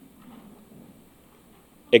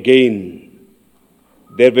Again,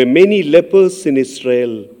 there were many lepers in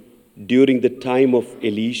Israel during the time of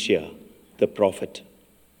Elisha, the prophet.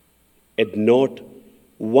 Yet not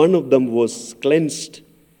one of them was cleansed,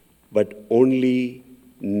 but only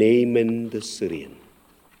Naaman the Syrian.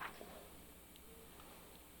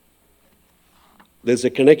 There's a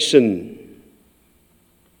connection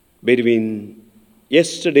between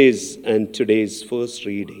yesterday's and today's first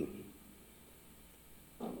reading.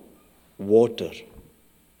 Water.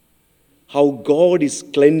 How God is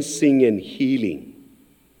cleansing and healing,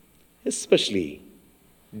 especially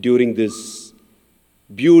during this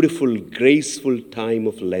beautiful, graceful time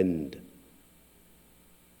of Lent.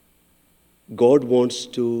 God wants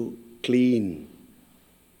to clean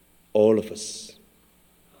all of us.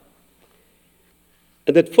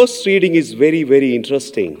 And that first reading is very, very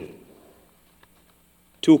interesting.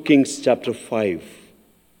 2 Kings chapter 5.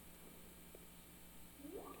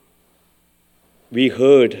 We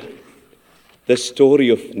heard the story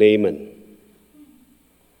of Naaman.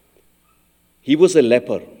 He was a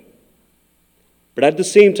leper, but at the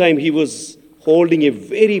same time he was holding a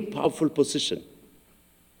very powerful position.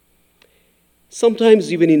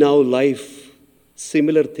 Sometimes even in our life,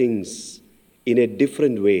 similar things in a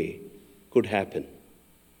different way could happen.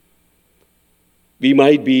 We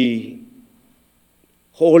might be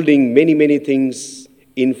holding many, many things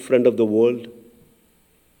in front of the world,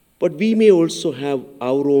 but we may also have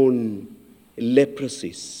our own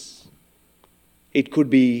leprosies. It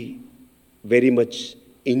could be very much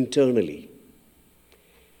internally.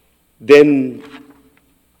 Then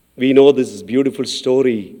we know this beautiful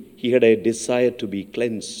story. He had a desire to be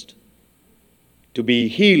cleansed, to be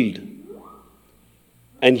healed.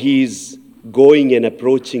 And he is going and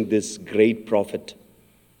approaching this great prophet,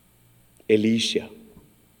 Elisha.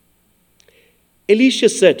 Elisha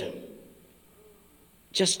said,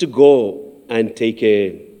 just to go and take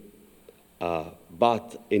a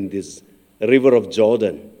bath in this river of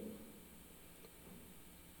Jordan.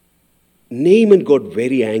 Naaman got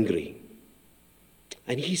very angry.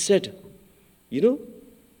 And he said,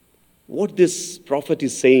 what this prophet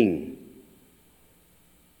is saying,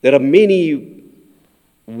 there are many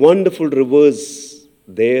wonderful rivers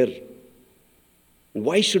there.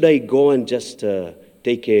 Why should I go and just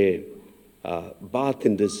take a bath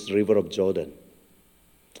in this river of Jordan?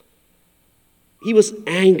 He was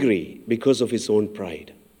angry because of his own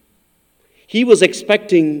pride. He was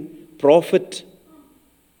expecting prophet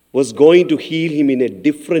was going to heal him in a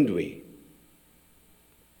different way.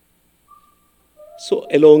 So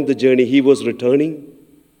along the journey he was returning.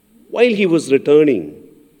 While he was returning,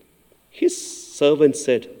 his servant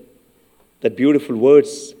said that beautiful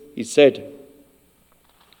words. He said,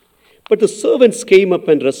 but the servants came up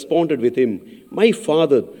and responded with him, my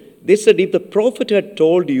father, they said, if the prophet had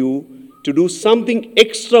told you to do something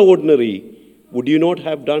extraordinary, would you not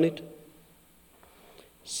have done it?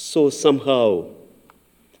 So somehow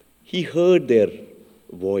he heard their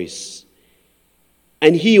voice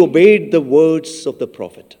and he obeyed the words of the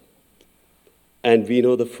prophet. And we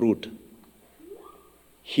know the fruit.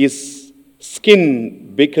 His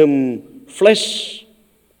skin became flesh,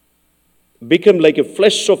 became like a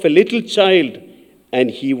flesh of a little child,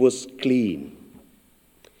 and he was clean.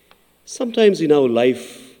 Sometimes in our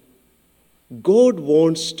life, God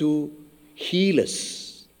wants to heal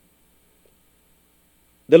us.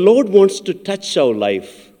 The Lord wants to touch our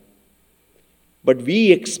life, but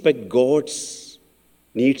we expect God's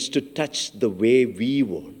needs to touch the way we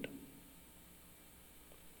want.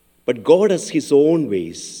 But God has his own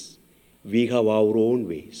ways. We have our own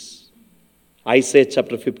ways. Isaiah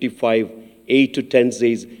chapter 55, 8 to 10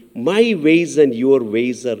 says, my ways and your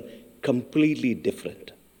ways are completely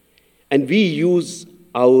different. And we use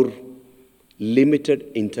our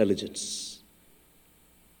limited intelligence.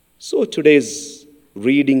 So today's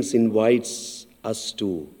readings invites us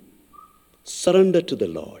to surrender to the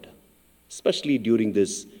Lord, especially during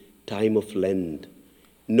this time of Lent.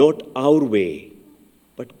 Not our way,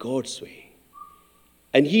 but God's way.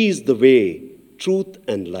 And he is the way, truth,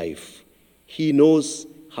 and life. He knows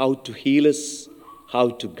how to heal us, how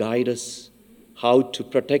to guide us, how to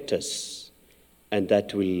protect us, and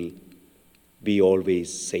that will be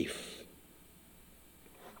always safe.